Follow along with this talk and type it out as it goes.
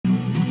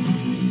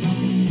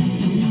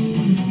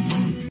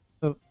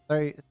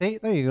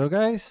there you go,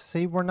 guys.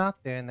 See, we're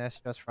not doing this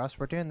just for us.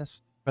 We're doing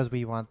this because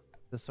we want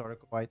to sort of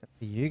go out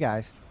to you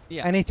guys.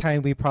 Yeah.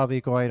 Anytime we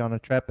probably go out on a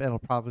trip, it'll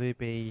probably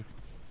be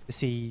to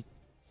see,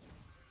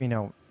 you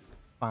know,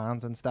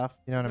 fans and stuff.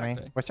 You know what I mean?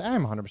 Exactly. Which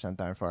I'm 100%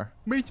 down for.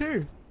 Me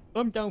too.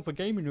 I'm down for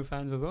gaming with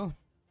fans as well.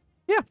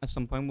 Yeah. At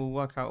some point, we'll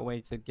work out a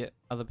way to get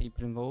other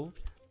people involved.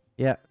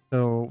 Yeah.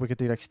 So we could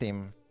do like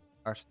Steam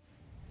or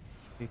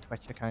do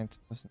Twitch accounts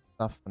and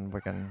stuff, and we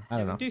can I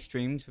don't know. Do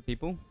streams for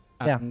people.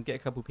 Yeah. And get a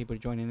couple people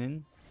joining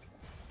in.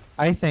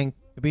 I think,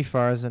 to be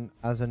fair, as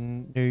a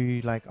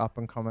new like up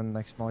and coming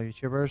like small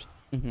YouTubers,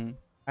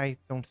 I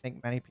don't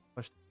think many people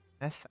are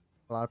this.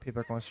 A lot of people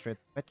are going straight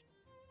to Twitch.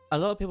 A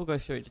lot of people go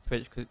straight to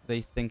Twitch because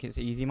they think it's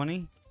easy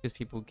money. Because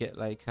people get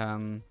like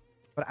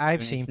But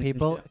I've seen donations and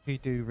people shit. who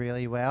do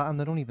really well and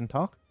they don't even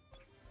talk.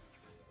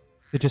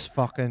 They just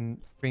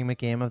fucking stream a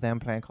game of them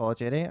playing Call of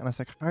Duty, and it's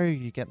like, how are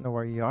you getting to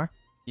where you are?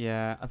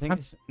 Yeah, I think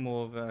it's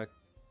more of a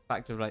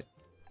fact of like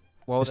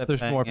while they're There's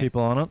playing more it,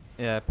 people on it.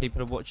 yeah,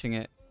 people are watching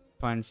it,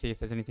 trying to see if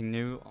there's anything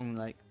new on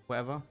like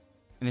whatever,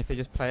 and if they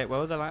just play it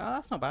well, they're like, oh,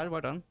 that's not bad,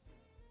 well done.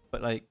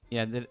 But like,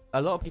 yeah,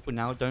 a lot of people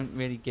now don't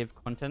really give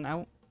content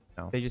out.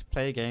 No. They just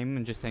play a game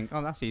and just think,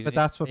 oh, that's easy. But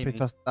that's what maybe.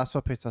 puts us. That's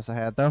what puts us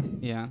ahead, though.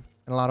 Yeah,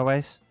 In a lot of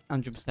ways.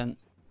 100%.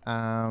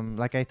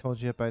 Like I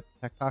told you about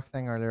the TikTok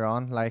thing earlier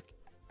on. Like,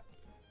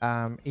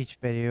 each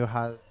video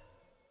has.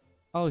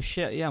 Oh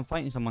shit, yeah, I'm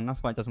fighting someone.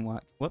 That's why it doesn't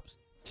work. Whoops.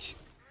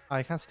 Oh,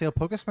 you can't steal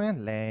Pocus,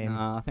 man. Lame.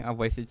 Nah, I think I've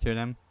wasted 2 of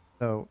them.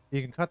 So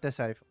you can cut this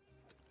out.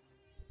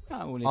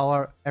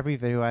 Oh, Every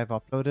video I've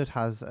uploaded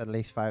has at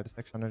least 500 to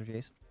 600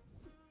 views,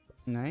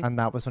 nice. and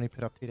that was only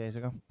put up 2 days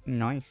ago.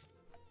 Nice.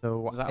 So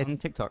Was that on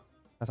TikTok?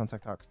 that's on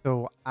TikTok.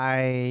 So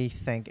I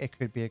think it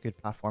could be a good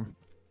platform.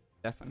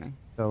 Definitely.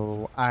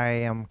 So I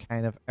am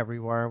kind of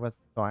everywhere with.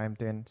 So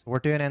we're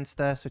doing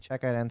Insta. So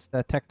check out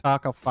Insta,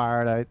 TikTok. I'll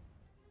fire it out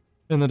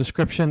in the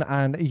description,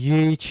 and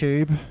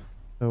YouTube.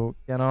 So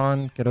get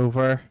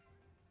over.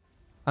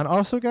 And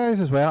also,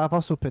 guys, as well, I've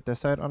also put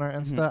this out on our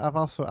Insta. I've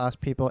also asked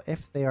people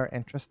if they are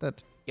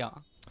interested Yeah.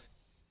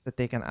 that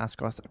they can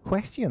ask us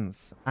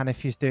questions. And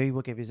if you do,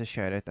 we'll give you a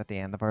shout out at the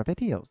end of our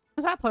videos.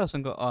 Has that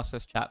person got arse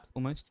as chaps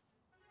almost?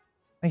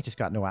 I just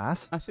got no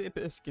ass. I see a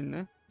bit of skin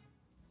there.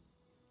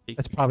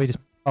 It's probably just,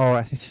 oh,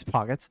 it's just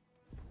pockets.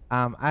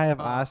 I have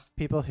asked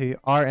people who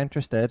are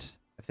interested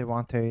if they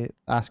want to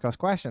ask us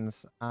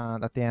questions.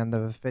 And at the end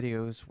of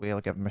videos, we'll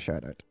give them a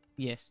shout out.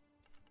 Yes.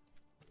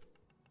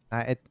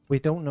 We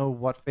don't know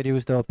what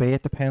videos they'll be.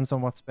 It depends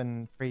on what's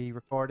been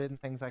pre-recorded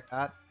and things like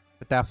that.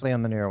 But definitely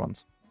on the newer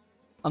ones.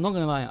 I'm not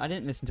gonna lie, I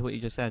didn't listen to what you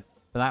just said,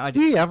 but that I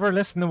Do did. you ever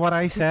listen to what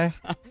I say?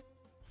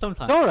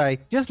 Sometimes. It's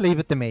alright. Just leave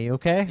it to me,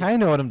 okay? I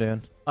know what I'm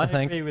doing. I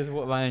think. agree with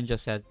what Ryan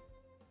just said.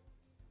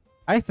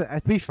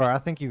 To be fair, I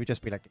think you would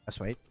just be like, a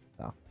sweet.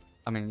 So.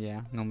 I mean,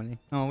 yeah, normally.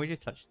 Oh, we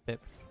just touched the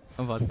tips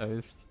of our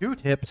toes. 2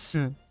 tips.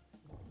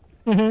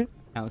 That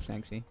was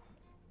sexy.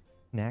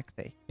 Next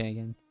day. Okay,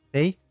 again.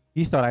 See?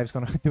 You thought I was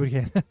going to do it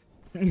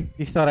again.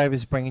 You thought I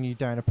was bringing you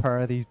down a pair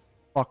of these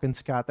fucking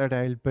scattered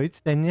old boots,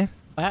 didn't you?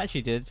 I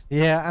actually did.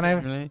 Yeah, and I...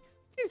 Really.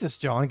 Jesus,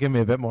 John, give me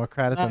a bit more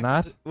credit than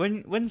that.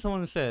 When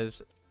someone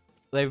says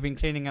they've been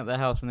cleaning up their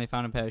house and they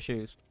found a pair of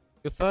shoes,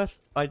 your first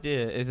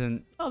idea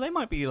isn't, oh, they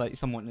might be like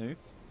somewhat new.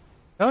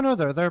 No,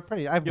 they're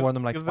pretty... I've worn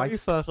them like your very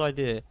twice. first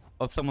idea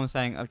of someone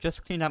saying, I've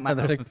just cleaned out my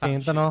they're house like and found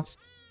paint and all. shoes,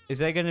 is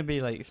there going to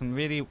be like some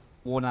really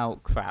worn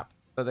out crap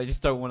that they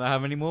just don't want to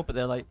have anymore, but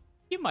they're like,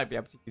 you might be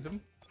able to use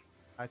them.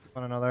 I took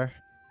on another.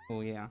 Oh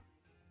yeah,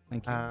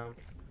 thank you.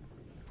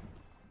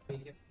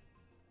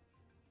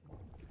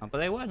 But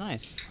they were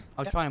nice.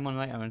 I'll try them on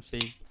later and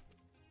see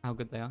how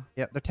good they are.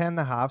 Yeah, they're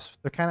 10.5s.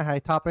 They're kind of high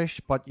topish,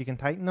 but you can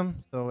tighten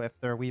them. So if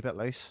they're a wee bit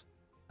loose,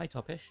 High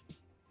topish.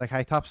 like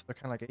high tops, they're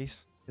kind of like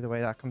these. See the way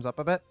that comes up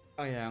a bit?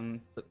 Oh yeah,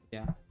 but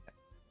yeah.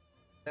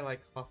 They're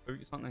like half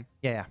boots, aren't they?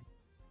 Yeah.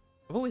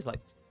 I've always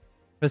liked.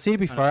 But see,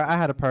 before I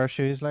had a pair of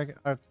shoes, like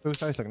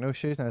those eyes like no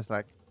shoes, and it's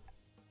like,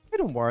 I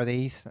don't wear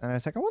these, and I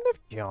was like, I wonder if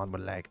John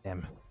would like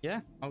them.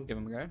 Yeah, I'll give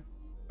them a go.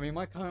 I mean,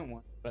 my current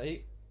one,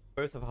 right?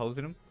 Both have holes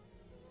in them.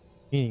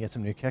 You need to get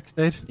some new kicks,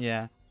 dude.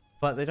 Yeah,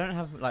 but they don't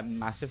have like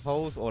massive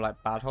holes or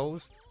like bad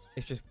holes.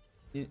 It's just.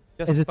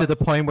 Is it to the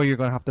point where you're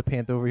gonna have to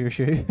paint over your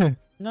shoe?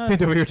 No,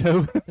 Paint over your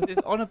toe?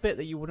 it's on a bit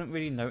that you wouldn't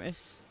really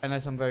notice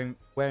unless I'm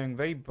wearing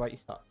very bright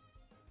stuff.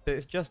 So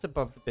it's just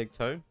above the big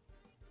toe.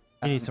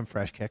 You need some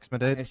fresh kicks, my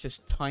dude. It's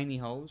just tiny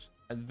holes,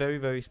 very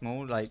very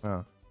small, like.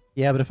 Oh.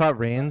 Yeah, but if that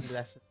rains,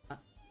 Less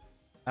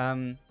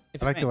than that.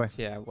 If I it like the way- rains,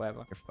 yeah,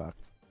 whatever. you're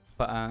fucked.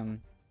 But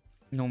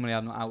normally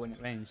I'm not out when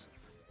it rains.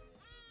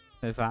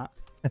 There's that.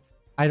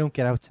 I don't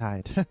get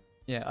outside.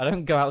 Yeah, I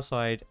don't go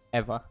outside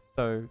ever.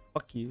 So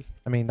fuck you.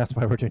 I mean, that's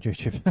why we're doing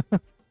YouTube.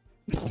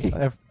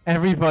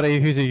 Everybody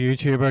who's a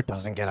YouTuber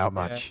doesn't get out Yeah,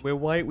 much. we're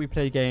white, we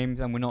play games,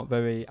 and we're not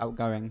very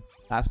outgoing.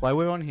 That's why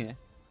we're on here.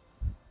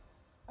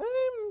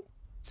 I'm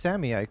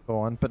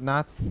semi-outgoing, but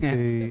not Yeah,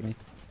 too me.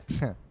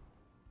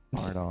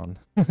 hard on.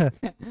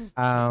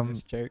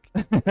 This joke.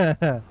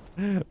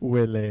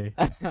 Willie.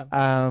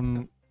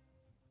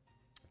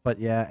 But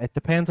yeah, it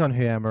depends on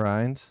who I'm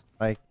around.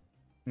 Like,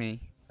 Me.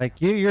 Like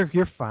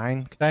you're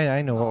fine. 'Cause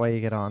I know what way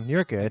you get on.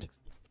 You're good.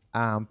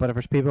 But if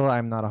there's people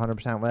I'm not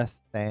 100% with,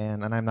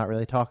 then and I'm not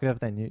really talkative,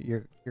 then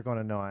you're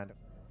gonna know I.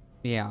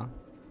 Yeah.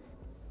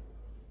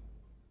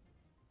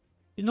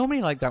 You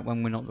normally like that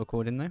when we're not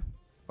recording though.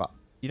 What?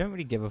 You don't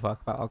really give a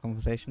fuck about our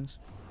conversations.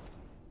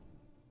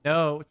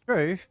 No,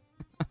 true.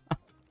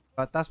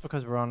 But that's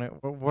because we're on it.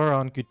 We're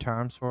on good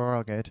terms. So we're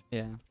all good.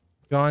 Yeah.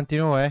 John, do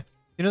you know why?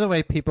 You know the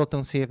way people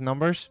don't save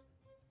numbers?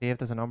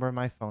 Saved as a number in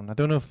my phone. I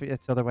don't know if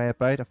it's the other way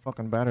about. It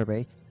fucking better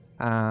be.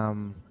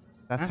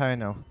 That's Huh? how I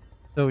know.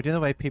 So do you know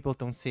the way people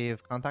don't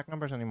save contact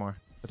numbers anymore?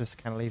 They just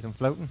kind of leave them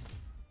floating.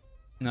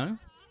 No?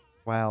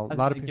 Well, a As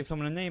lot in of give people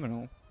someone a name and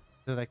all.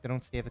 like they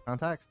don't save the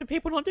contacts. Do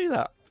people not do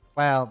that?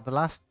 Well, the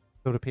last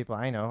load of people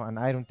I know, and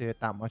I don't do it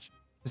that much.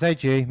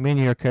 Besides you, me and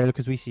you are cool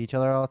because we see each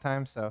other all the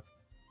time. So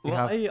you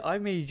Well, have. I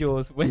made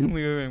yours when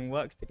we were in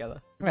work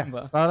together. Yeah.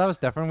 Remember? Oh, that was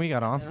different. We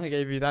got on. And I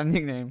gave you that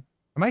nickname.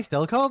 Am I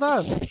still called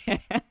that?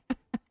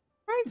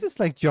 Mine's just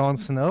like Jon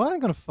Snow. I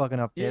ain't gonna fucking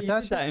update Yeah, you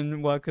that did shit. that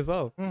in work as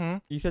well. Mm-hmm.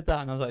 You said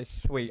that, and I was like,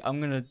 sweet, I'm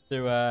gonna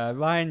do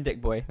Ryan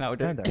Dickboy. That would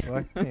do.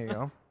 There you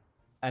go.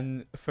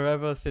 And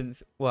forever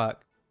since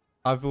work,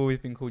 I've always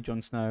been called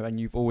Jon Snow, and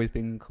you've always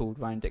been called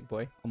Ryan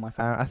Dickboy on my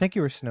phone. I think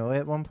you were Snowy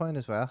at one point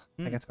as well.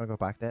 I think Mm. it's gonna go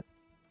back to it.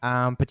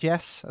 But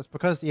yes, it's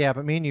because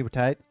but me and you were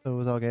tight, so it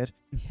was all good.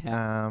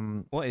 Yeah.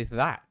 What is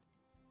that?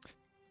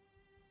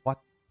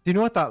 Do you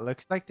know what that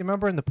looks like? Do you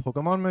remember in the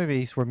Pokemon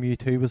movies where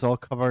Mewtwo was all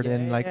covered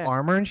in like Yeah.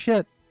 armor and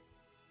shit?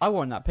 I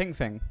want that pink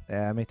thing.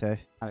 Yeah, me too.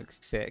 That looks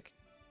sick.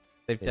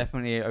 They've Yeah.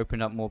 definitely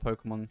opened up more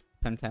Pokemon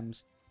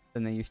TemTems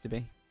than they used to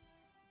be.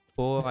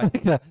 Or I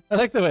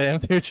like the way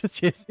them two just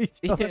chase each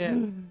other. Yeah.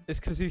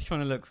 It's because he's trying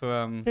to look for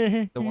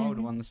the wild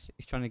ones.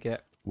 He's trying to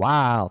get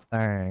Wild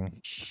thing.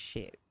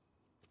 shit.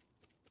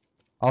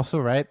 Also,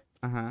 right,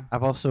 Uh-huh.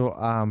 I've also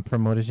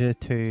promoted you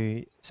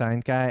to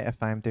sound guy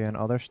if I'm doing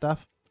other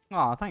stuff.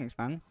 Oh, thanks,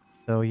 man.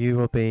 So you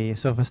will be.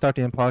 So if I start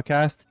doing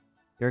podcast,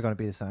 you're gonna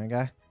be the sound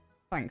guy.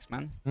 Thanks,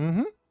 man.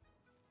 Mm-hmm.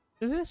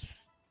 Does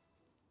this?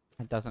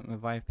 It doesn't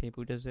revive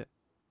people, does it?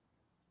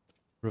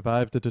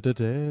 Revived.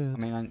 I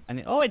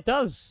mean, oh, it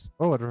does.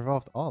 Oh, it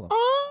revived all of them.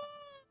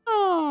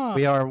 Oh.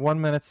 We are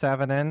 1 minute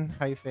 7 in.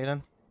 How you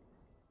feeling?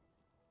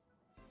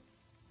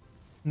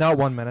 Not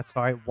 1 minute.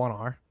 Sorry, 1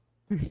 hour.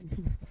 I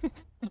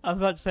was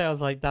about to say, I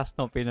was like, that's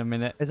not been a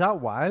minute. Is that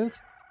wild?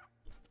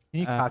 Can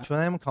you catch one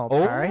of them called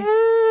Parry?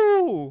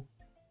 Oh,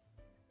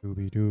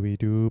 Doobie doobie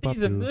doo.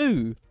 these are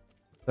new.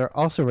 They're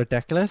also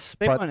ridiculous,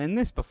 They but weren't in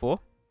this before.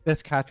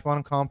 let's catch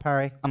one called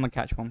Parry. I'm gonna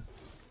catch one.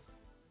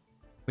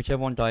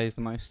 Whichever one dies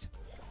the most.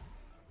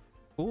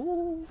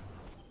 Ooh.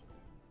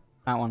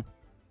 That one.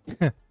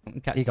 Catch He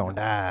that gonna one.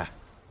 die.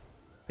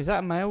 Is that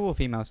a male or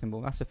female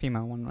symbol? That's a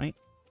female one, right?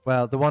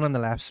 Well, the one on the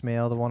left's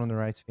male, the one on the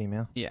right's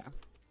female. Yeah.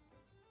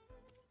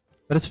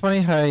 But it's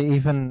funny how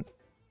even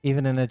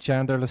in a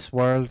genderless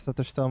world that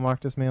they're still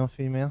marked as male and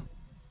female.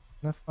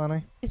 Isn't that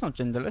funny? It's not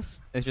genderless.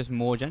 There's just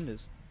more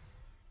genders.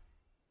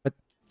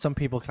 Some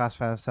people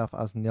classify themselves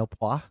as nil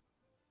pois.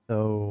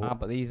 So Ah,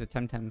 but these are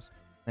TemTems.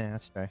 yeah,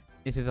 that's true.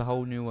 This is a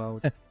whole new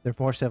world. They're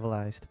more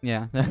civilized.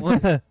 Yeah.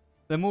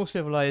 They're more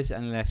civilized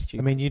and less I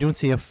stupid. mean, you don't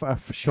see a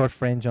short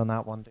fringe on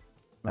that one.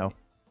 No.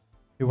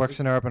 Who works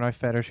in Urban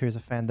Outfitters who's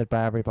offended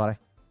by everybody.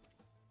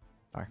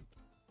 Sorry.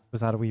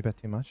 Was that a wee bit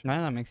too much?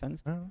 No, that makes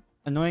sense. No.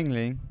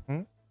 Annoyingly,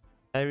 Hmm?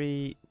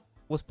 Perry...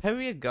 Was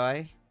Perry a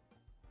guy?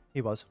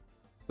 He was.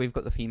 We've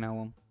got the female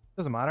one.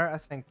 Doesn't matter. I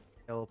think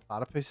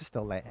platypuses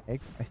still lay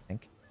eggs. I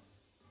think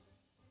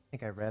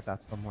I read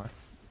that somewhere.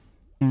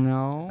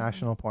 No.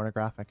 National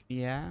Pornographic.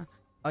 Yeah.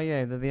 Oh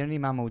yeah, they're the only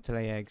mammal to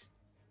lay eggs.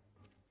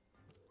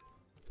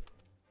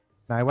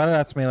 Now, whether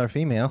that's male or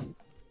female,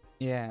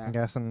 Yeah. I'm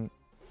guessing.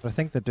 But I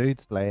think the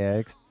dudes lay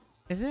eggs.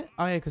 Is it?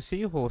 Oh yeah, because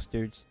seahorse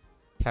dudes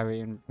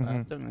carry and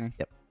Mhm. don't they?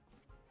 Yep.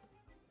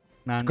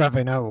 Man,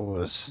 Scruffy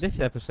nose. this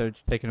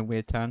episode's taken a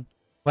weird turn.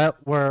 Well,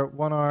 we're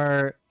 1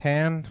 hour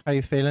 10. How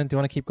you feeling? Do you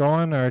want to keep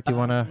going, or do you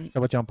want to?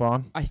 Shall we jump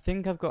on? I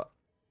think I've got.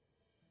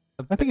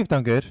 I think you've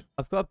done good.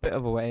 I've got a bit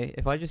of a way.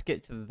 If I just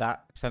get to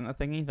that center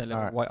thingy, that little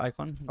Alright. white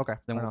icon, Okay.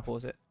 then fair we'll enough.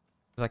 pause it.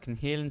 Because I can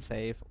heal and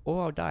save,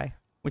 or I'll die.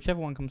 Whichever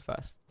one comes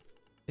first.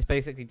 It's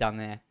basically down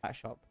there, that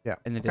shop. Yeah,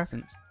 In the okay.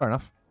 distance. Fair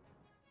enough.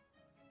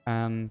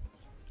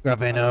 This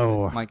Scruffy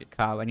nose. might get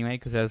cut out anyway,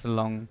 because there's a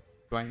long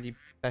grindy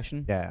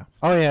session. Yeah.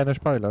 Oh yeah. There's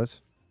probably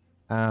loads.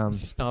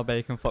 Star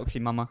Bacon Foxy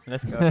Mama.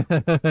 Let's go.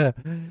 What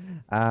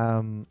was I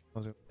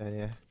gonna say,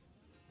 yeah.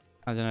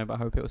 I don't know, but I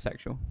hope it was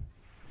sexual.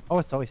 Oh,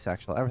 it's always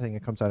sexual. Everything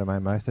that comes out of my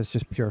mouth is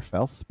just pure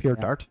filth, pure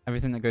Yeah. dirt.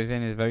 Everything that goes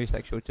in is very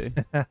sexual too.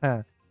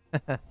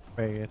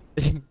 Very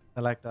good.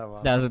 I like that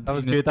one. That was, That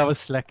was good. That was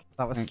slick.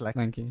 That was Thank, slick.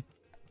 thank you.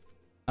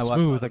 I worked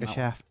Smooth hard like a on that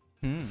shaft.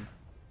 one.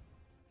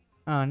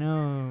 Oh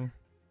no.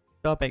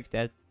 Starbake's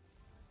dead.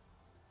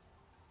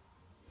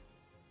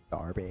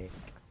 Darby.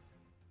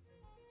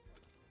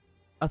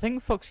 I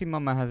think Foxy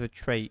Mama has a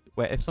trait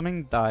where if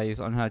something dies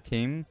on her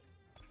team,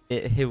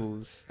 it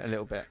heals a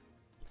little bit.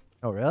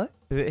 Oh really?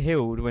 Because it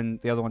healed when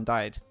the other one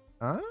died.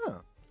 Ah.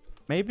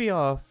 Maybe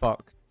our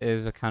Fox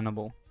is a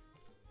cannibal.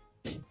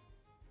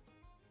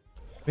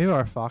 Maybe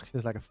our fox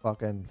is like a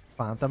fucking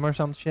phantom or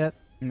some shit.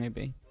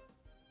 Maybe.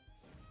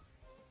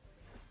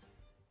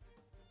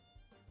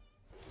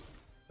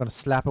 Gonna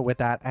slap it with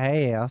that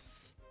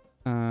ass.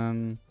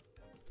 He'll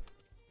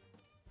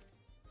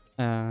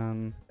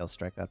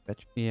strike that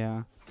bitch.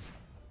 Yeah.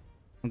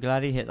 I'm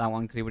glad he hit that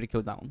one because he would have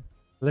killed that one.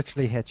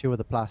 Literally hit you with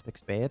a plastic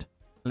spade.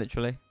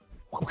 Literally.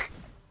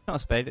 Not a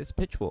spade, it's a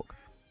pitchfork.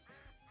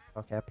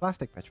 Okay, a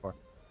plastic pitchfork.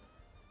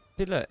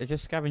 Dude, look, it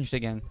just scavenged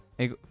again.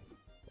 It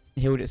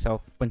healed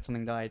itself when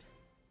something died.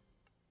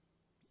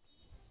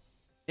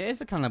 It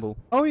is a cannibal.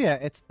 Oh yeah,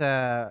 it's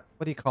the,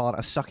 what do you call it,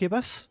 a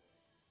succubus?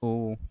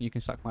 Oh, you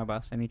can suck my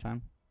bus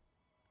anytime.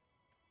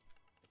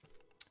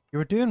 You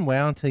were doing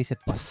well until you said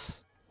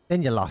bus.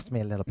 Then you lost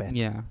me a little bit.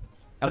 Yeah.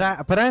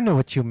 But I know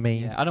what you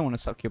mean. Yeah, I don't want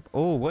to suck your...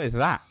 Oh, what is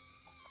that?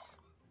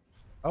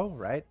 Oh,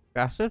 right.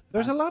 Aggressive?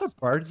 There's a lot of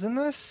birds in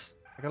this.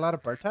 Like a lot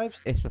of bird types.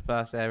 It's the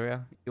first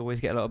area. You always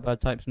get a lot of bird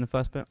types in the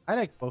first bit. I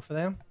like both of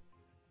them.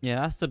 Yeah,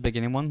 that's the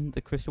beginning one,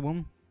 the crystal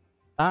one.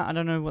 That, I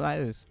don't know what that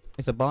is.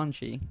 It's a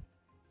banshee.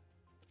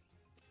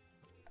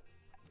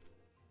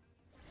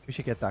 We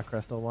should get that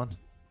crystal one.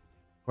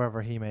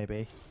 Wherever he may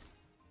be.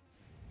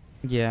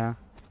 Yeah.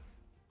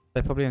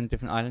 They're probably on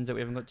different islands that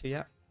we haven't got to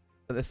yet.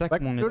 But the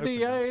second one is open.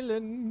 the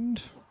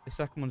island. The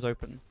second one's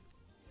open.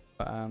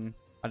 But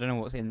I don't know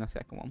what's in the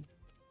second one.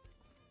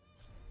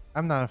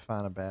 I'm not a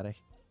fan of Betty.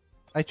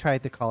 I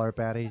tried to call her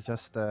Betty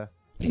just to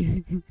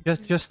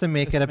just to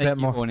make it a bit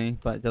more horny,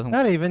 but it doesn't.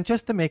 Not even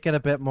just to make it a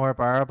bit more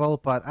bearable,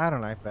 but I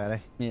don't like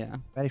Betty. Yeah.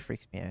 Betty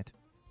freaks me out.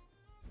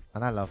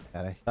 And I love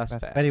Betty. That's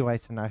fair. Betty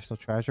White's a national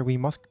treasure. We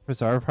must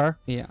preserve her.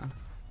 Yeah.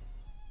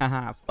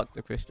 Haha, fuck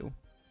the crystal.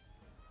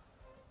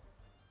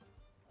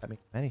 That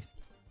makes anything.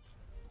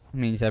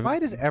 Means Why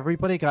does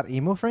everybody got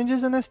emo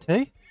fringes in this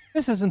too?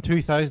 This isn't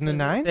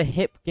 2009. It's a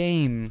hip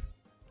game.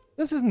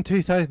 This isn't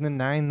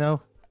 2009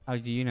 though. How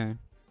do you know?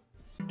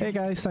 Hey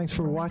guys, thanks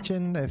for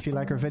watching. If you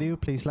like our video,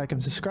 please like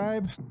and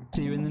subscribe.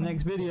 See you in the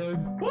next video.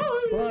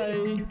 Bye.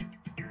 Bye.